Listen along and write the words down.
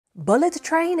Bullet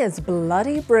Train is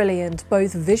bloody brilliant,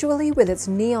 both visually with its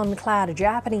neon-clad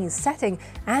Japanese setting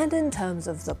and in terms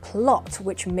of the plot,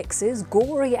 which mixes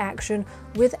gory action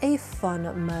with a fun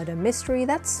murder mystery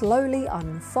that slowly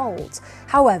unfolds.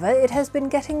 However, it has been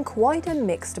getting quite a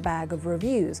mixed bag of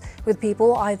reviews, with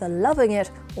people either loving it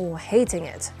or hating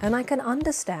it, and I can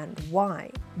understand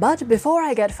why. But before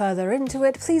I get further into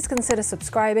it, please consider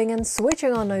subscribing and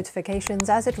switching on notifications,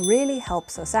 as it really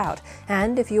helps us out.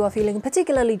 And if you are feeling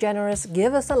particularly generous,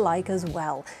 give us a like as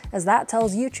well, as that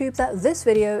tells YouTube that this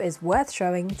video is worth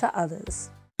showing to others.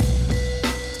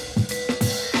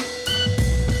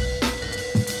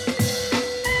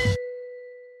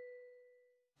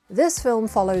 This film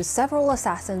follows several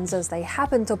assassins as they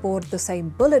happen to board the same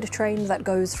bullet train that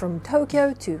goes from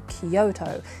Tokyo to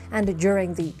Kyoto, and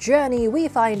during the journey we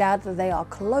find out that they are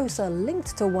closer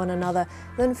linked to one another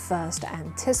than first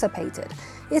anticipated.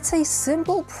 It's a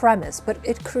simple premise, but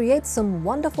it creates some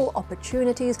wonderful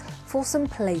opportunities for some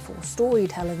playful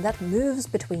storytelling that moves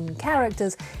between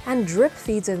characters and drip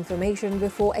feeds information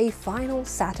before a final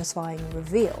satisfying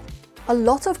reveal. A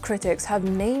lot of critics have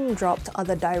name-dropped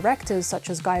other directors such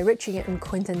as Guy Ritchie and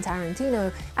Quentin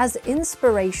Tarantino as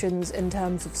inspirations in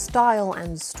terms of style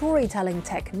and storytelling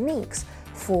techniques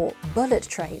for Bullet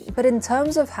Train, but in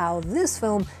terms of how this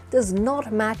film does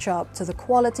not match up to the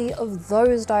quality of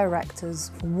those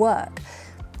directors' work.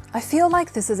 I feel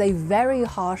like this is a very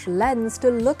harsh lens to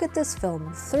look at this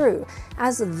film through,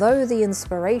 as though the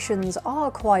inspirations are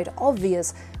quite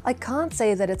obvious. I can't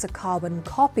say that it's a carbon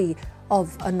copy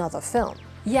of another film.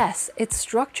 Yes, its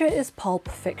structure is Pulp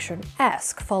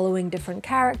Fiction-esque, following different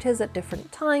characters at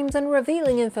different times and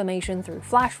revealing information through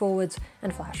flash-forwards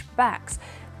and flashbacks.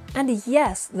 And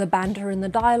yes, the banter in the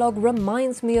dialogue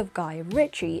reminds me of Guy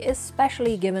Ritchie,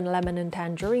 especially given Lemon and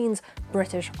Tangerine's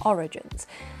British origins.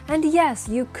 And yes,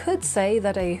 you could say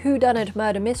that a whodunit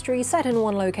murder mystery set in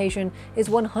one location is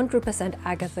 100%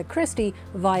 Agatha Christie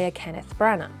via Kenneth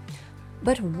Branagh.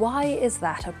 But why is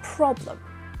that a problem?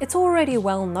 It's already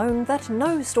well known that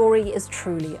no story is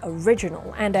truly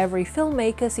original, and every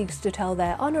filmmaker seeks to tell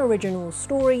their unoriginal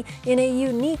story in a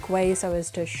unique way so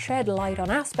as to shed light on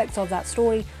aspects of that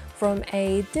story from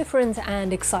a different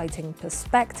and exciting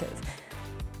perspective.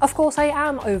 Of course, I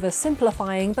am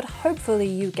oversimplifying, but hopefully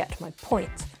you get my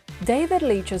point. David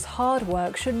Leitch's hard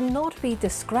work should not be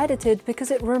discredited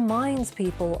because it reminds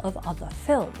people of other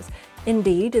films.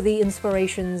 Indeed, the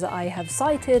inspirations I have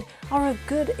cited are a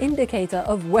good indicator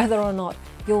of whether or not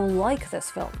you'll like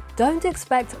this film. Don't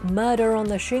expect Murder on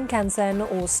the Shinkansen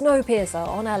or Snowpiercer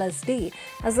on LSD,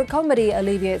 as the comedy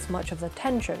alleviates much of the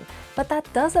tension, but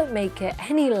that doesn't make it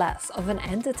any less of an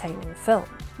entertaining film.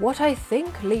 What I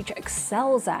think Leitch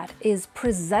excels at is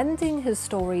presenting his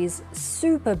stories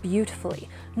super beautifully,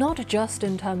 not just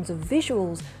in terms of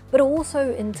visuals, but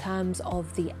also in terms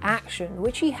of the action,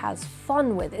 which he has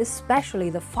fun with, especially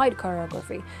the fight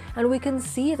choreography, and we can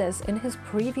see this in his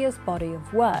previous body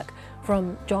of work,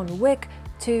 from John Wick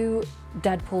to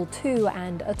Deadpool 2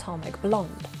 and Atomic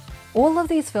Blonde. All of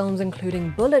these films,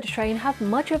 including Bullet Train, have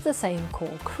much of the same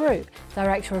core crew: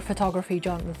 director of photography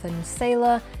Jonathan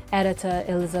Saylor, editor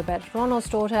Elizabeth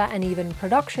Ronosdottir, and even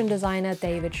production designer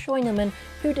David Scheunemann,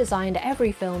 who designed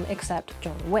every film except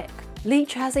John Wick.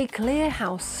 Leitch has a clear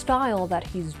house style that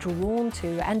he's drawn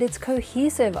to, and it's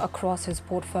cohesive across his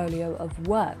portfolio of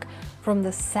work, from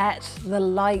the set, the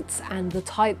lights, and the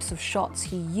types of shots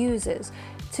he uses,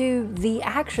 to the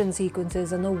action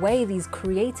sequences and the way these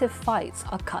creative fights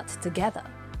are cut together.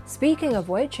 Speaking of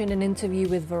which, in an interview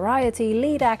with Variety,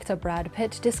 lead actor Brad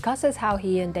Pitt discusses how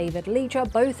he and David Leitch are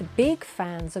both big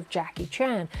fans of Jackie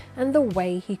Chan and the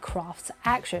way he crafts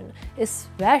action,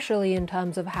 especially in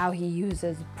terms of how he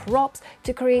uses props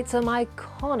to create some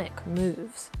iconic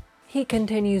moves. He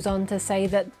continues on to say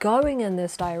that going in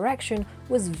this direction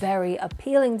was very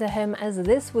appealing to him, as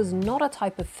this was not a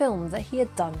type of film that he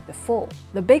had done before.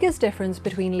 The biggest difference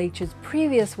between Leitch's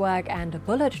previous work and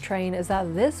Bullet Train is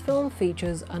that this film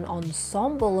features an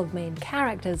ensemble of main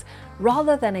characters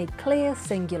rather than a clear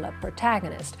singular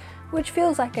protagonist, which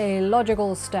feels like a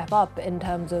logical step up in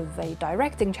terms of a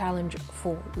directing challenge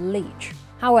for Leitch.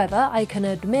 However, I can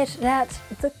admit that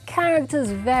the characters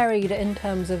varied in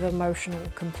terms of emotional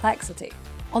complexity.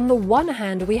 On the one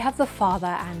hand, we have the father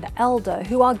and elder,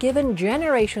 who are given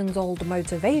generations-old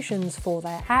motivations for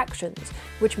their actions,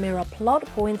 which mirror plot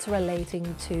points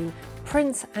relating to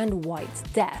Prince and White's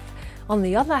death. On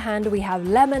the other hand, we have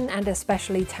Lemon and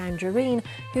especially Tangerine,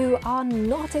 who are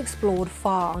not explored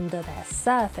far under their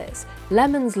surface.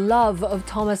 Lemon's love of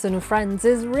Thomas and Friends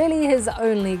is really his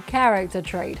only character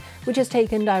trait, which is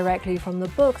taken directly from the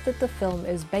book that the film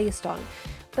is based on.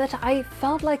 but I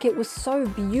felt like it was so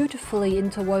beautifully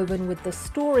interwoven with the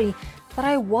story that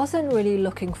I wasn't really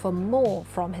looking for more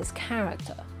from his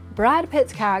character. Brad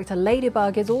Pitt's character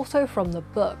Ladybug is also from the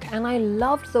book, and I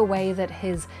loved the way that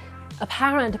his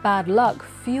apparent bad luck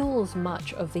fuels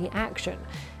much of the action.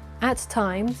 At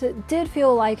times, it did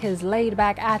feel like his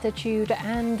laid-back attitude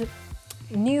and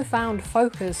newfound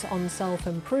focus on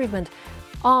self-improvement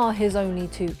are his only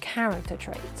two character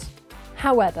traits.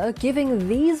 However, giving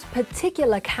these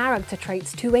particular character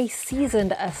traits to a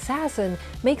seasoned assassin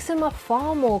makes him a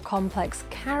far more complex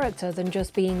character than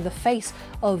just being the face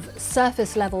of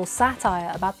surface-level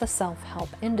satire about the self-help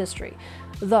industry,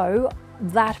 though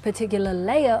that particular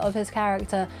layer of his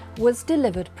character was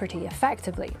delivered pretty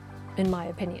effectively, in my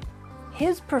opinion.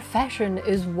 His profession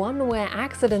is one where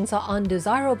accidents are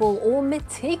undesirable or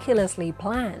meticulously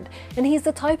planned, and he's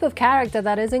the type of character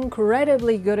that is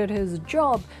incredibly good at his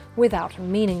job without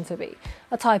meaning to be,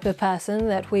 a type of person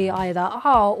that we either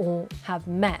are or have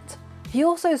met. He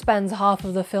also spends half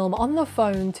of the film on the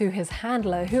phone to his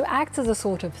handler, who acts as a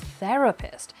sort of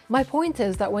therapist. My point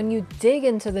is that when you dig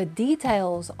into the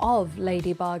details of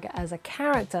Ladybug as a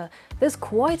character, there's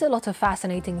quite a lot of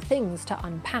fascinating things to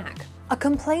unpack. A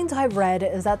complaint I've read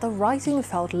is that the writing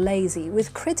felt lazy,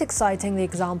 with critics citing the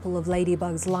example of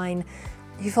Ladybug's line,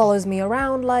 "He follows me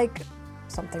around like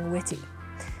something witty."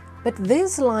 But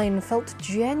this line felt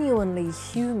genuinely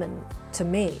human to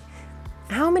me.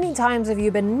 How many times have you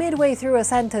been midway through a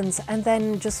sentence and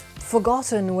then just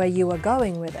forgotten where you were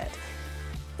going with it?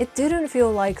 It didn't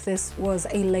feel like this was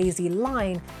a lazy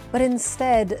line, but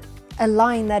instead a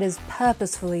line that is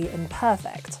purposefully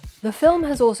imperfect. The film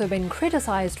has also been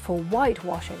criticized for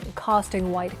whitewashing,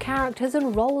 casting white characters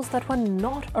in roles that were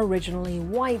not originally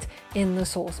white in the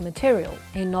source material,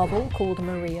 a novel called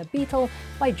Maria Beetle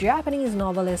by Japanese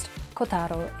novelist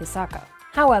Kōtarō Isaka.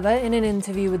 However, in an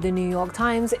interview with the New York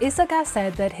Times, Isaka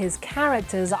said that his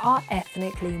characters are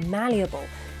ethnically malleable,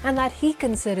 and that he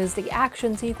considers the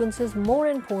action sequences more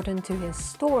important to his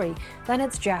story than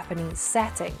its Japanese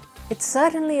setting. It's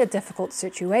certainly a difficult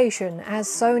situation, as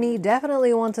Sony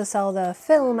definitely want to sell their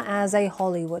film as a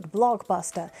Hollywood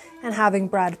blockbuster, and having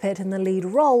Brad Pitt in the lead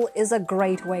role is a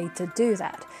great way to do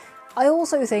that. I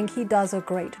also think he does a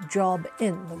great job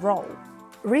in the role.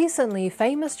 Recently,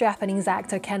 famous Japanese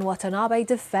actor Ken Watanabe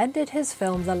defended his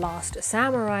film The Last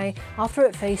Samurai after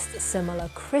it faced similar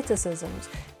criticisms,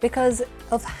 because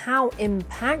of how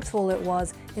impactful it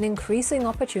was in increasing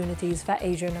opportunities for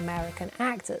Asian American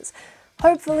actors.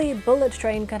 Hopefully, Bullet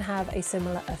Train can have a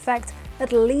similar effect,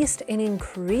 at least in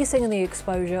increasing the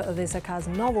exposure of Isaka's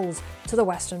novels to the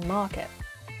Western market.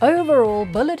 Overall,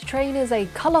 Bullet Train is a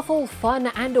colourful,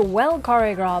 fun and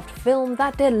well-choreographed film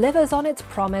that delivers on its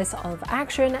promise of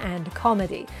action and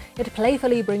comedy. It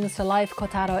playfully brings to life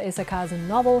Kōtarō Isaka's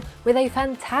novel with a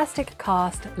fantastic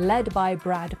cast led by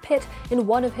Brad Pitt in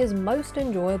one of his most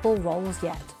enjoyable roles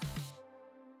yet.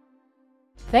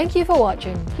 Thank you for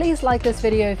watching. Please like this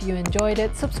video if you enjoyed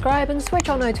it, subscribe and switch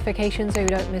on notifications so you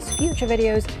don't miss future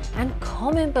videos, and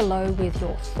comment below with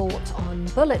your thoughts on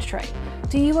Bullet Train.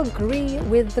 Do you agree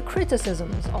with the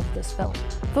criticisms of this film?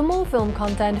 For more film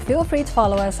content, feel free to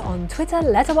follow us on Twitter,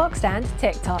 Letterboxd and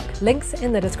TikTok, links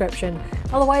in the description.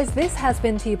 Otherwise, this has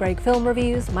been Tea Break Film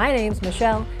Reviews. My name's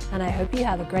Michelle, and I hope you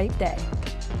have a great day.